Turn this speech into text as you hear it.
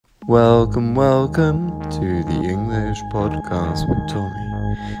Welcome to the English podcast with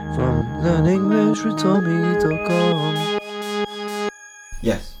Tommy from learninglishwithtommy.com.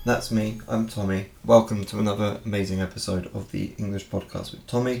 Yes, that's me. I'm Tommy. Welcome to another amazing episode of the English podcast with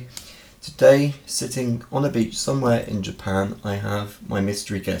Tommy. Today, sitting on a beach somewhere in Japan, I have my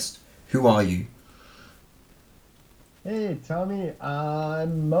mystery guest. Who are you? Hey, Tommy,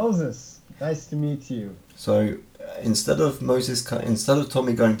 I'm Moses. Nice to meet you. So, instead of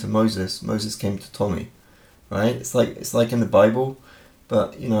Tommy going to Moses, Moses came to Tommy, right? It's like in the Bible,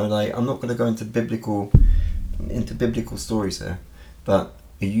 but I'm not going to go into biblical stories here. But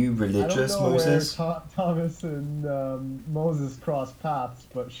are you religious, I don't know Moses? where Thomas and Moses crossed paths,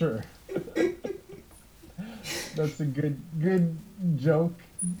 but sure. That's a good joke,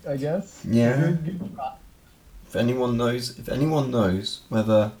 I guess. Yeah. Good try. If anyone knows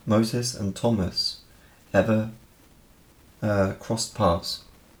whether Moses and Thomas ever crossed paths,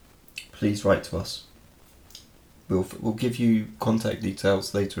 please write to us. We'll give you contact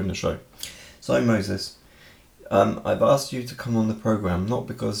details later in the show. So Moses, I've asked you to come on the program not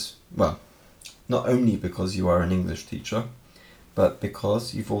only because you are an English teacher, but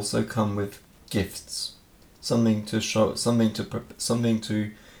because you've also come with gifts, something to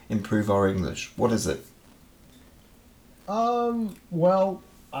improve our English. What is it?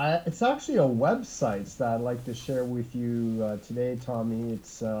 It's actually a website that I'd like to share with you today, Tommy.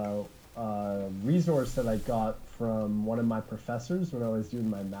 It's a resource that I got from one of my professors when I was doing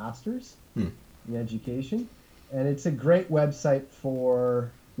my master's in education. And it's a great website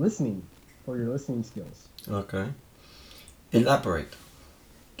for listening, for your listening skills. Okay. Elaborate.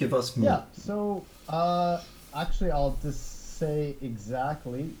 Give us more. Yeah, so actually I'll just say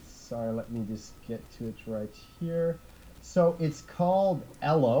exactly. Sorry, let me just get to it right here. So it's called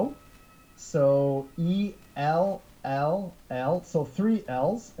ELLO. So ELLL. So 3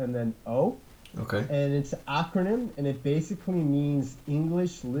 L's and then O. Okay. And it's an acronym, and it basically means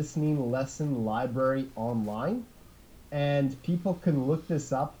English Listening Lesson Library Online. And people can look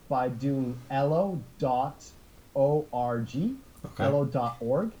this up by doing ello.org. Okay.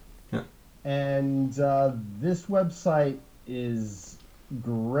 ello.org. Yeah. And this website is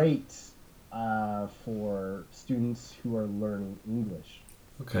great for students who are learning English.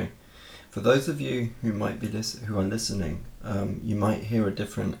 Okay. For those of you who might be who are listening, you might hear a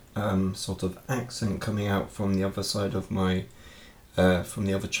different sort of accent coming out from the other side of from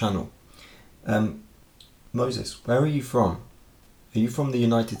the other channel. Moses, where are you from? Are you from the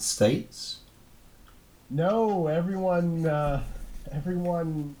United States? No, everyone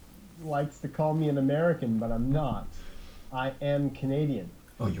likes to call me an American, but I'm not. I am Canadian.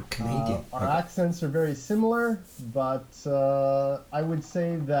 Oh, you're Canadian. Our accents are very similar, but I would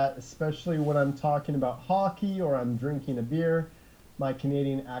say that especially when I'm talking about hockey or I'm drinking a beer, my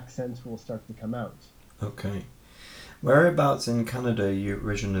Canadian accent will start to come out. Okay. Whereabouts in Canada are you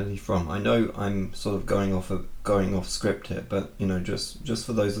originally from? I know I'm sort of going off script here, but just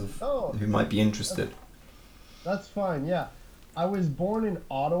for those who might be interested. That's fine. Yeah, I was born in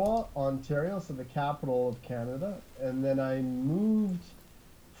Ottawa, Ontario, so the capital of Canada, and then I moved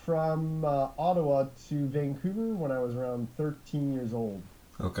from Ottawa to Vancouver when I was around 13 years old.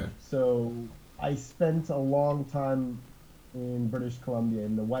 Okay. So I spent a long time in British Columbia,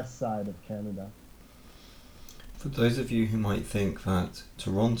 in the west side of Canada. For those of you who might think that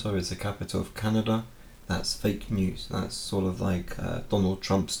Toronto is the capital of Canada, that's fake news. That's sort of like Donald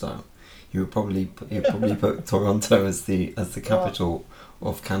Trump style. You would probably put Toronto as the capital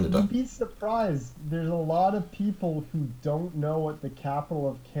of Canada. You'd be surprised. There's a lot of people who don't know what the capital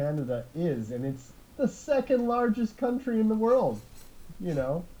of Canada is, and it's the second largest country in the world.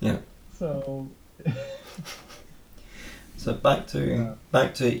 Yeah. So. So back to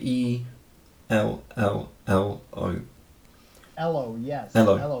ELLO. ELLO, yes.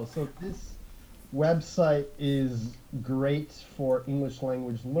 ELLO. So this website is great for English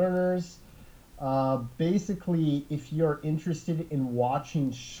language learners. Basically, if you're interested in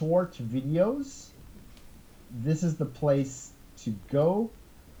watching short videos, this is the place to go.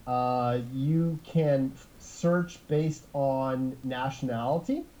 You can search based on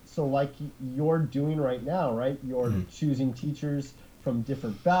nationality. So like you're doing right now, right? You're choosing teachers from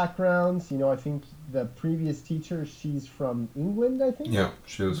different backgrounds. I think the previous teacher, she's from England, I think. Yeah,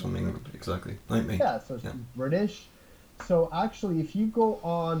 she was from England, exactly. Like me. Yeah, so she's British. So actually, if you go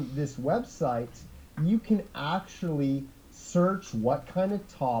on this website, you can actually search what kind of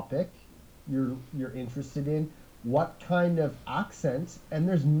topic you're interested in, what kind of accents, and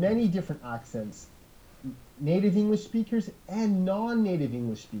there's many different accents, native English speakers and non-native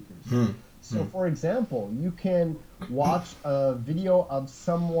English speakers. So, for example, you can watch a video of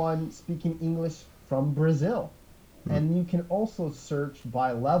someone speaking English from Brazil, and you can also search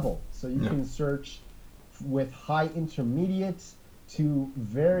by level. So you Yeah. can search with high intermediate to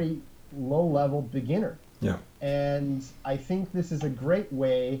very low level beginner. Yeah. And I think this is a great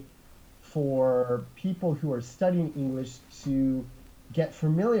way for people who are studying English to get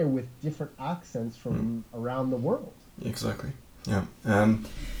familiar with different accents from around the world. Exactly. Yeah.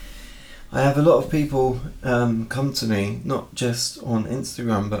 I have a lot of people come to me, not just on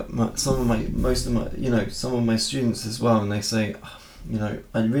Instagram, but some of my students as well, and they say,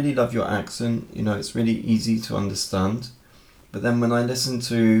 I really love your accent. It's really easy to understand. But then when I listen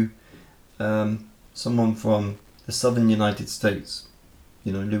to someone from the southern United States,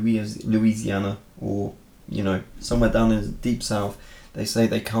 Louisiana, or somewhere down in the deep south, they say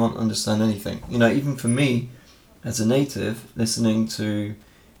they can't understand anything. Even for me, as a native, listening to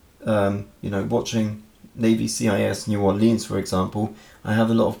watching Navy CIS New Orleans, for example, I have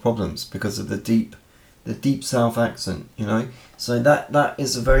a lot of problems because of the deep South accent. So that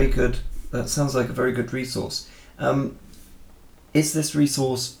is a very good. That sounds like a very good resource. Is this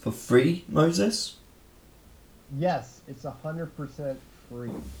resource for free, Moses? Yes, it's 100%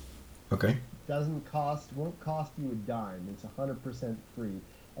 free. Okay. Won't cost you a dime. It's 100% free.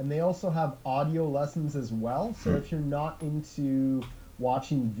 And they also have audio lessons as well. So if you're not into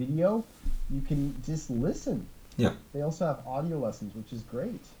watching video, you can just listen. Yeah. They also have audio lessons, which is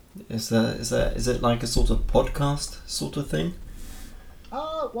great. Is it like a sort of podcast sort of thing?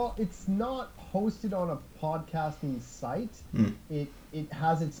 Well, it's not hosted on a podcasting site. It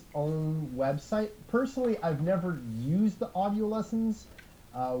has its own website. Personally, I've never used the audio lessons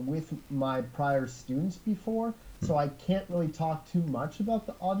with my prior students before, so I can't really talk too much about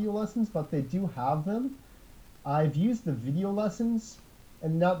the audio lessons, but they do have them. I've used the video lessons,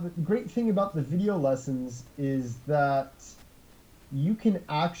 and now the great thing about the video lessons is that you can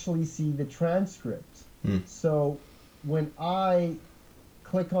actually see the transcript. So when I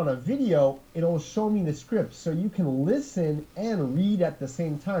click on a video, it'll show me the script, so you can listen and read at the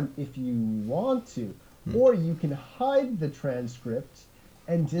same time if you want to, or you can hide the transcript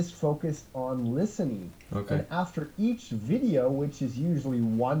and just focus on listening. Okay. And after each video, which is usually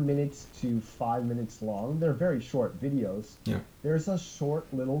 1 minute to 5 minutes long, they're very short videos. Yeah. There's a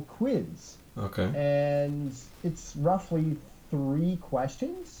short little quiz. Okay. And it's roughly 3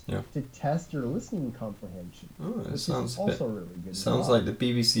 questions Yeah. to test your listening comprehension. Oh, it Which sounds is also really good. sounds like the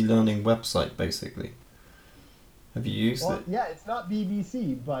BBC Learning website, basically. Have you used it? Yeah, it's not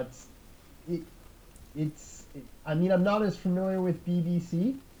BBC, but I mean, I'm not as familiar with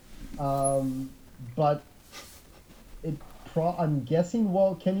BBC, but I'm guessing.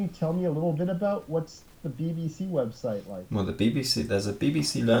 Well, can you tell me a little bit about what's the BBC website like? Well, there's a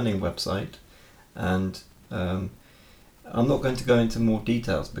BBC Learning website, and I'm not going to go into more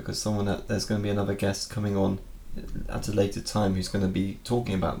details because there's going to be another guest coming on at a later time who's going to be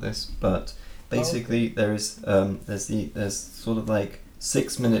talking about this. But basically, there's sort of like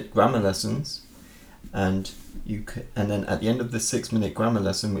 6-minute grammar lessons, and then at the end of the 6-minute grammar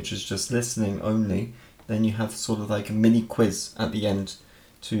lesson, which is just listening only, then you have sort of like a mini quiz at the end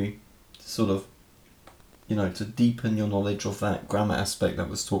to sort of to deepen your knowledge of that grammar aspect that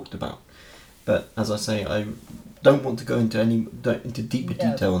was talked about. But as I say, I don't want to go into deeper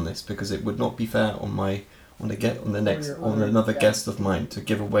detail on this because it would not be fair on another guest of mine to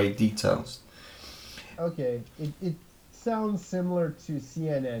give away details. Okay, it sounds similar to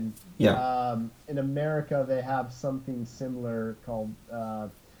CNN. Yeah. In America, they have something similar called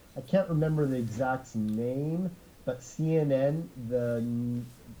I can't remember the exact name, but CNN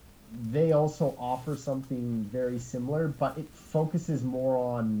they also offer something very similar, but it focuses more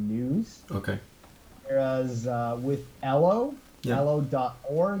on news. Okay. Whereas with Ello, Yeah.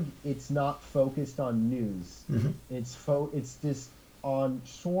 Ello.org, it's not focused on news. Mm-hmm. It's just on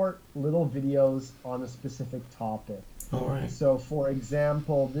short little videos on a specific topic. All right. So, for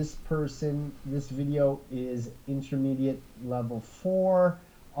example, this video is intermediate level 4,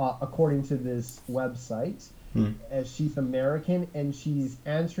 according to this website. As she's American, and she's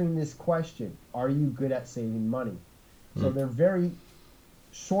answering this question: are you good at saving money? So they're very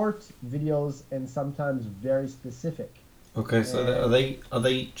short videos and sometimes very specific. Okay, so are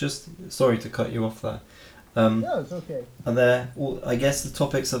they just, sorry to cut you off there. No, it's okay. Are there? Well, I guess the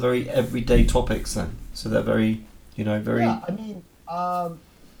topics are very everyday topics then. So they're very, very. Yeah, I mean,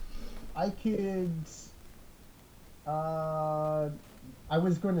 I could. I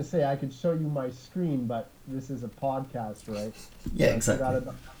was going to say I could show you my screen, but this is a podcast, right? Yeah, So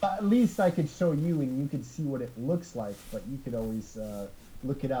exactly. but at least I could show you, and you could see what it looks like. But you could always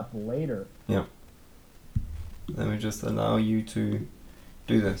look it up later. Let me just allow you to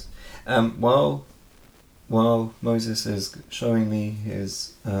do this. While Moses is showing me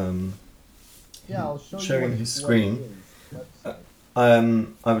his Yeah, I'll show sharing you his what it screen. is, website.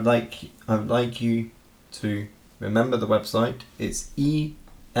 I would like you to remember the website. It's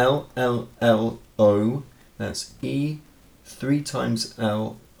ELLLO. That's E 3 times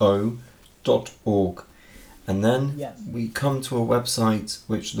LO.org. And then Yes. we come to a website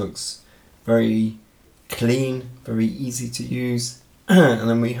which looks very clean, very easy to use. And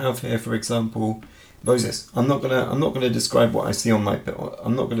then we have here, for example, Moses. I'm not gonna describe what I see on my.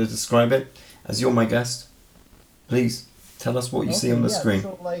 I'm not gonna describe it, as you're my guest. Please tell us what you see on the screen.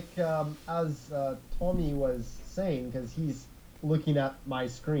 So like as Tommy was saying, because he's looking at my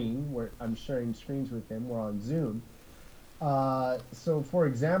screen where I'm sharing screens with him, we're on Zoom. So for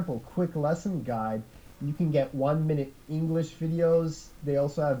example, quick lesson guide, you can get 1-minute English videos. They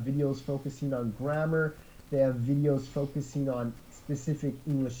also have videos focusing on grammar. They have videos focusing on specific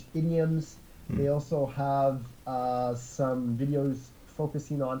English idioms. They also have some videos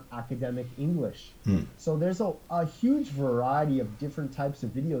focusing on academic English. So there's a huge variety of different types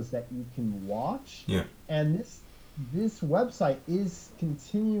of videos that you can watch. Yeah. And this website is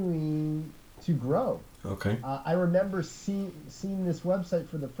continuing to grow. Okay. I remember seeing this website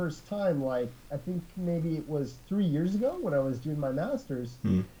for the first time, like I think maybe it was 3 years ago when I was doing my master's,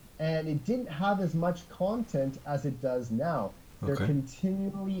 and it didn't have as much content as it does now. They're Okay.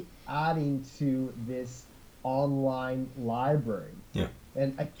 continually adding to this online library. Yeah.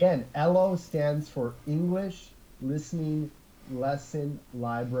 And again, ELO stands for English Listening Lesson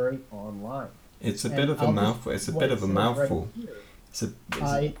Library Online. It's a And bit of a I'll just mouthful. It's a what bit it of a says right mouthful. here. It's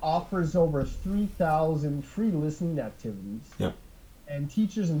It offers over 3,000 free listening activities. Yeah. And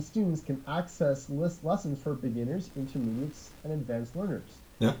teachers and students can access lessons for beginners, intermediates, and advanced learners.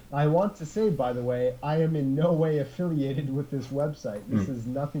 Yeah. I want to say, by the way, I am in no way affiliated with this website. This has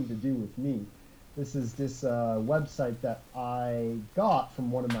nothing to do with me. This is this website that I got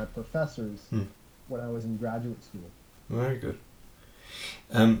from one of my professors when I was in graduate school. Very good.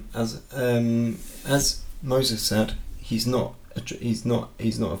 As Moses said, he's not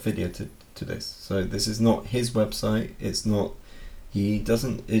affiliated to this. So this is not his website. It's not. He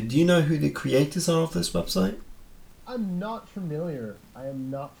doesn't. Do you know who the creators are of this website? I'm not familiar. I am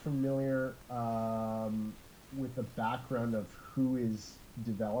not familiar with the background of who is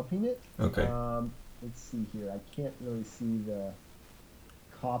developing it. Okay. Let's see here. I can't really see the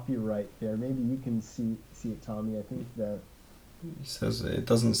copyright there. Maybe you can see it, Tommy. I think the He says it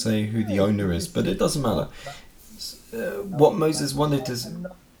doesn't say who the owner is, but it doesn't matter. What Moses wanted to.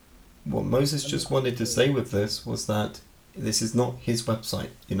 What Moses just wanted to say with this was that this is not his website,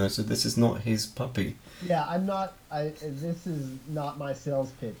 so this is not his puppy. Yeah, I'm not. This is not my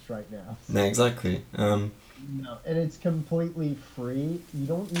sales pitch right now. No, exactly. No, and it's completely free. You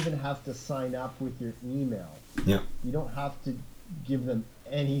don't even have to sign up with your email. Yeah. You don't have to give them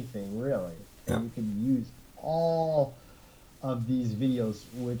anything really, and Yeah. you can use all of these videos,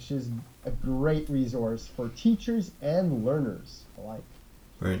 which is a great resource for teachers and learners alike.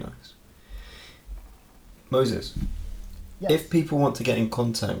 Very nice. Moses, Yes. if people want to get in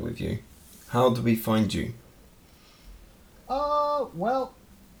contact with you, how do we find you? Well,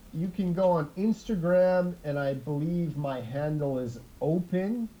 you can go on Instagram, and I believe my handle is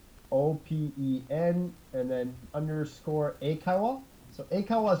open, OPEN, and then underscore Eikaiwa. So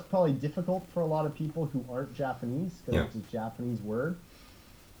Eikaiwa is probably difficult for a lot of people who aren't Japanese, because Yeah. it's a Japanese word.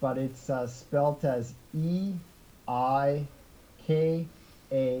 But it's spelt as EIKAIWA.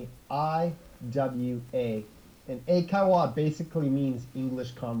 And Eikaiwa basically means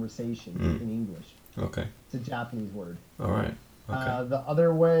English conversation in English. Okay. It's a Japanese word. All right. Okay. The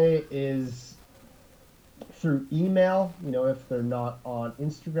other way is through email. If they're not on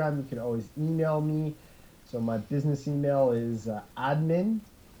Instagram, you can always email me. So my business email is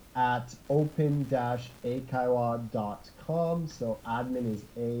admin@open-eikaiwa.com. So admin is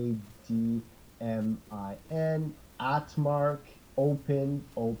ADMIN @ open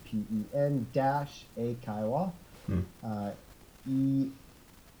OPEN -eikaiwa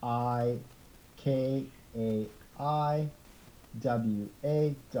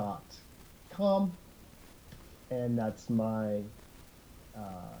EIKAIWA.com, and that's my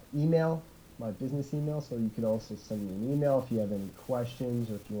email, my business email. So you could also send me an email if you have any questions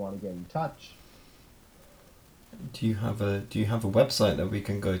or if you want to get in touch. Do you have a website that we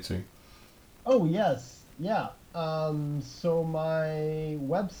can go to? Oh yes, yeah. So my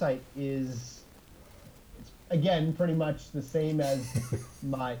website is again, pretty much the same as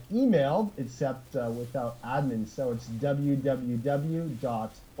my email, except without admin. So it's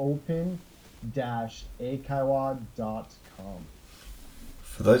www.open-akaiwa.com.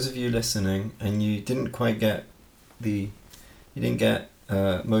 For those of you listening and you didn't quite get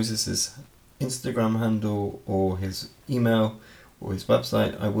Moses's Instagram handle or his email or his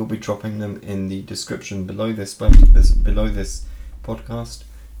website, I will be dropping them in the description below this podcast,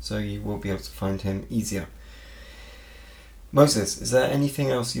 so you will be able to find him easier. Moses, is there anything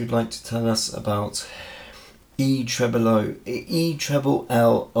else you'd like to tell us about E-treble-L-O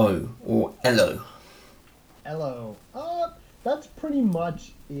or ELO? ELO. That's pretty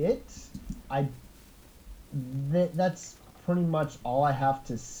much it. That's pretty much all I have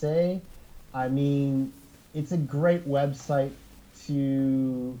to say. I mean, it's a great website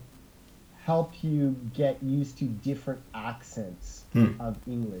to help you get used to different accents of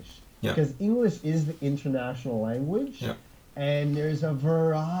English. Yeah. Because English is the international language. Yeah. And there's a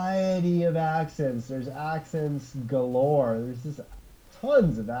variety of accents. There's accents galore. There's just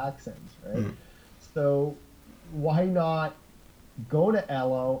tons of accents, right? So why not go to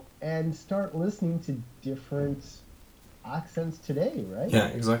ELO and start listening to different accents today, right? Yeah,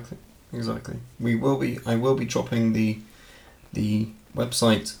 exactly. I will be dropping the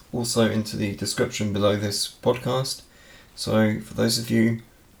website also into the description below this podcast. So for those of you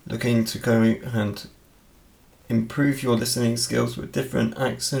looking to go and improve your listening skills with different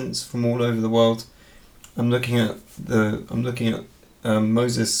accents from all over the world, I'm looking at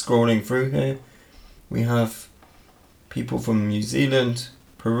Moses scrolling through here. We have people from New Zealand,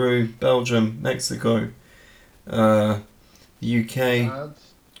 Peru, Belgium, Mexico, the UK,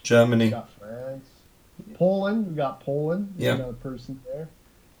 France, Germany. we got France, Poland. We got Poland. There's Yeah. another person there.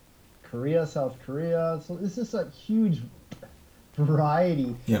 Korea, South Korea. So it's just a huge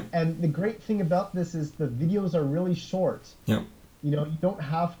variety. Yeah. And the great thing about this is the videos are really short. Yeah. You know, you don't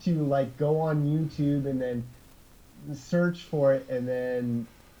have to like go on YouTube and then search for it and then,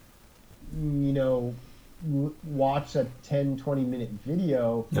 you know, watch a 10-20 minute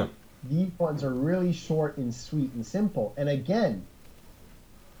video. Yeah. These ones are really short and sweet and simple. And again,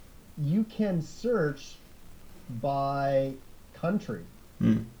 you can search by country.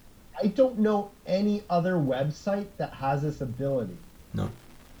 I don't know any other website that has this ability. No.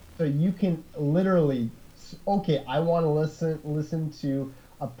 So you can literally, okay, I want to listen to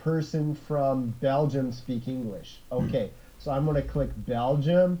a person from Belgium speak English. Okay, so I'm going to click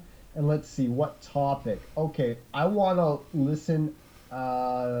Belgium, and let's see what topic. Okay, I want to listen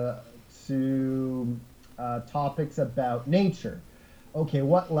to topics about nature. Okay,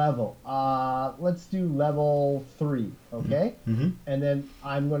 what level? Let's do level 3, okay? And then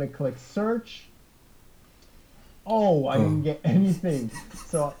I'm going to click search. Oh, I didn't get anything.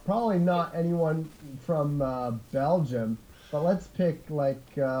 So probably not anyone from Belgium, but let's pick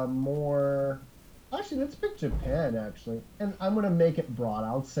like more... Actually, let's pick Japan, actually. And I'm going to make it broad.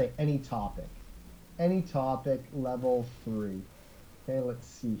 I'll say any topic. Any topic, level 3. Okay, let's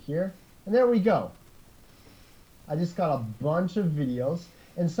see here. And there we go. I just got a bunch of videos,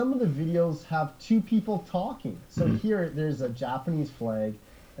 and some of the videos have 2 people talking. So here, there's a Japanese flag,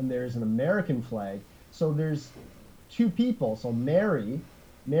 and there's an American flag. So there's 2 people. So Mary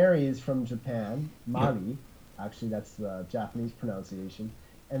is from Japan. Mari, actually, that's the Japanese pronunciation.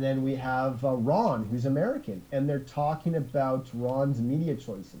 And then we have Ron, who's American, and they're talking about Ron's media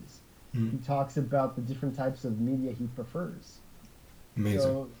choices. He talks about the different types of media he prefers. Amazing.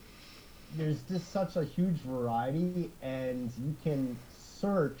 So there's just such a huge variety, and you can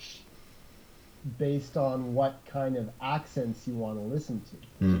search based on what kind of accents you want to listen to,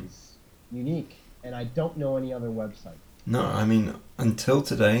 which is unique. And I don't know any other website. No, I mean, until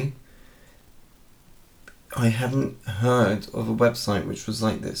today, I hadn't heard of a website which was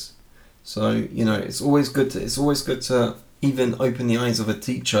like this. So, you know, it's always good to even open the eyes of a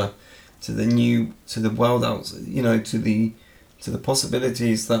teacher to the world out, you know, to the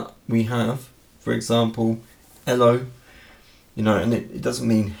possibilities that we have. For example, ELO, you know, and it doesn't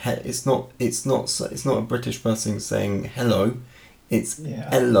mean it's not a British person saying hello. It's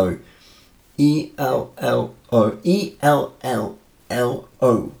ELO, ELLO.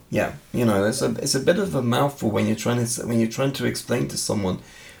 Yeah, you know, it's a bit of a mouthful when you're trying to explain to someone,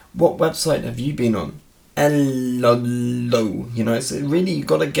 what website have you been on? ELO. You know, it's really, you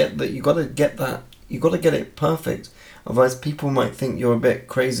gotta get it perfect. Otherwise, people might think you're a bit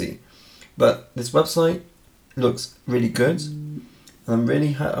crazy. But this website looks really good. I'm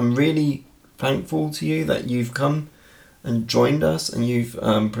really thankful to you that you've come and joined us and you've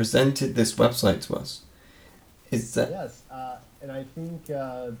presented this website to us. Yes, and I think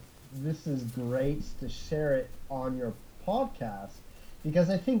this is great to share it on your podcast because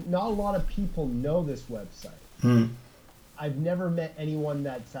I think not a lot of people know this website. Hmm. I've never met anyone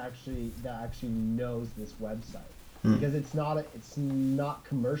that actually knows this website Hmm. because it's not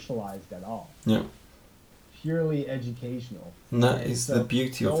commercialized at all. Yeah. Purely educational. And that And is so the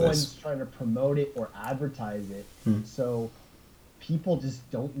beauty no of one's this. trying to promote it or advertise it. Hmm. So people just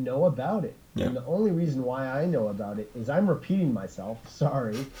don't know about it. Yeah. And the only reason why I know about it is I'm repeating myself,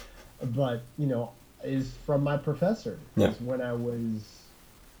 sorry, but is from my professor. Yeah. It's when I was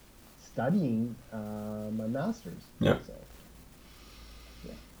studying my master's. Yeah. So,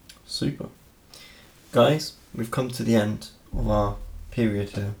 Super. Guys, we've come to the end of our period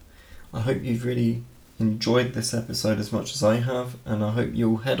here. I hope you've really enjoyed this episode as much as I have, and I hope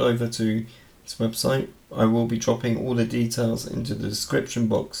you'll head over to this website. I will be dropping all the details into the description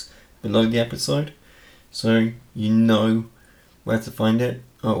box below the episode, so you know where to find it.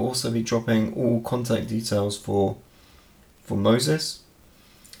 I'll also be dropping all contact details for Moses,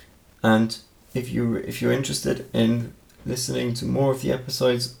 and if you're interested in listening to more of the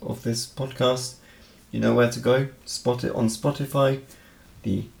episodes of this podcast, you know where to go. Spot it on Spotify,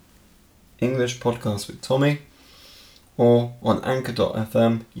 the English Podcast with Tommy, or on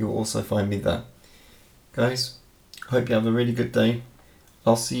anchor.fm. You'll also find me there. Guys, hope you have a really good day.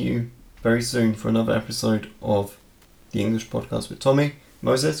 I'll see you very soon for another episode of the English Podcast with Tommy.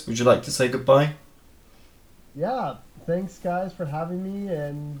 Moses, would you like to say goodbye? yeah, thanks guys for having me,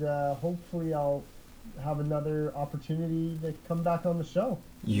 and hopefully I'll have another opportunity to come back on the show.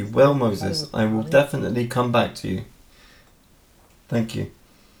 You will, Moses. I will definitely come back to you. Thank you.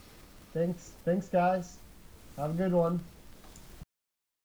 Thanks guys. Have a good one.